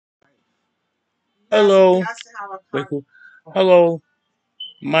Hello. Very cool. Hello.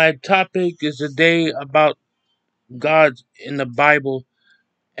 My topic is today about God in the Bible.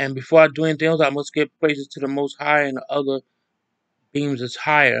 And before I do anything else, I must give praises to the Most High and the other beings that's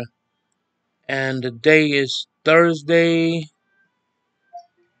higher. And the day is Thursday.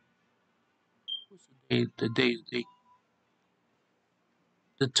 The day is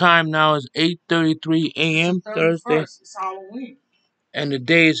the time now is 8:33 a.m. Thursday. It's Halloween. And the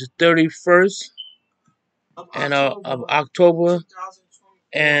day is the 31st of October.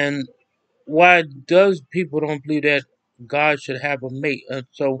 And why does people don't believe that God should have a mate?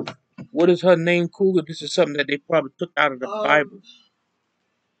 So, what is her name, Cougar? This is something that they probably took out of the Bible.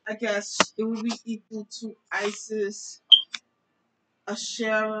 I guess it would be equal to Isis,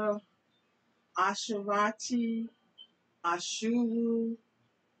 Ashera, Asherati, Ashuru.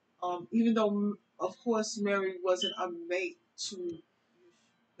 Even though, of course, Mary wasn't a mate to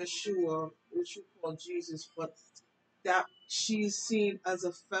Yeshua, which you call Jesus, but that she's seen as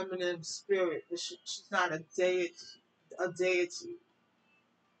a feminine spirit. But she's not a deity. A deity.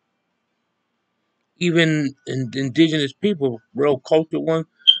 Even indigenous people, real cultured ones,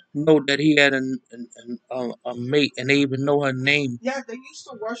 know that he had a mate, and they even know her name. Yeah, they used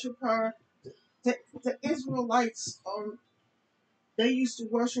to worship her. The Israelites, they used to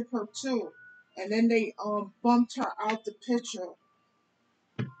worship her too, and then they bumped her out the picture.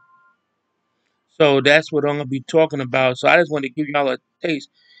 So that's what I'm gonna be talking about. So I just want to give y'all a taste,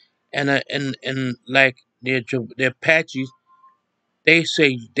 and like their Apaches,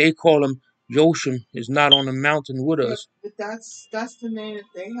 they call him Yoshim is not on the mountain with us. But that's the name that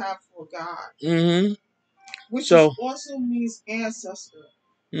they have for God. Mm-hmm. Which So. also means ancestor.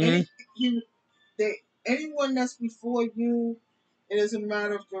 Mm-hmm. Any you, they anyone that's before you, it doesn't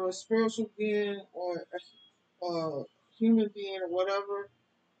matter if they're a spiritual being or a human being or whatever.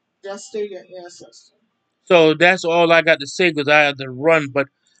 That's still your ancestor. So that's all I got to say because I have to run. But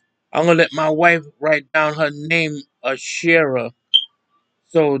I'm gonna let my wife write down her name, Ashera.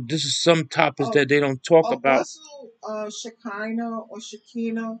 So this is some topics that they don't talk about. Also, Shekinah or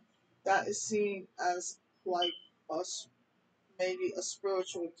Shekinah, that is seen as like us, maybe a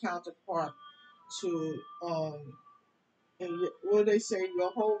spiritual counterpart to and what they say,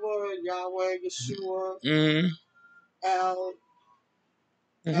 Jehovah, Yahweh, Yeshua, Mm-hmm. El,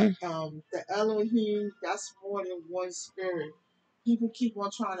 Mm-hmm. the Elohim. That's more than one spirit. People keep on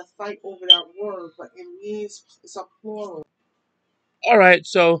trying to fight over that word, but it means it's a plural. All right.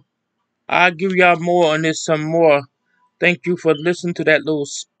 So I'll give y'all more on this some more. Thank you for listening to that little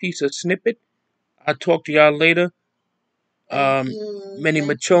piece of snippet. I'll talk to y'all later. Thank Um, you. Many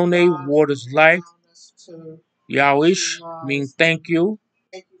Thank you, Machone, God, Water's for Life, allowing us to Yawish, mean rise. thank you.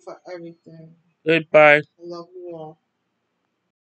 Thank you for everything. Goodbye. I love you all.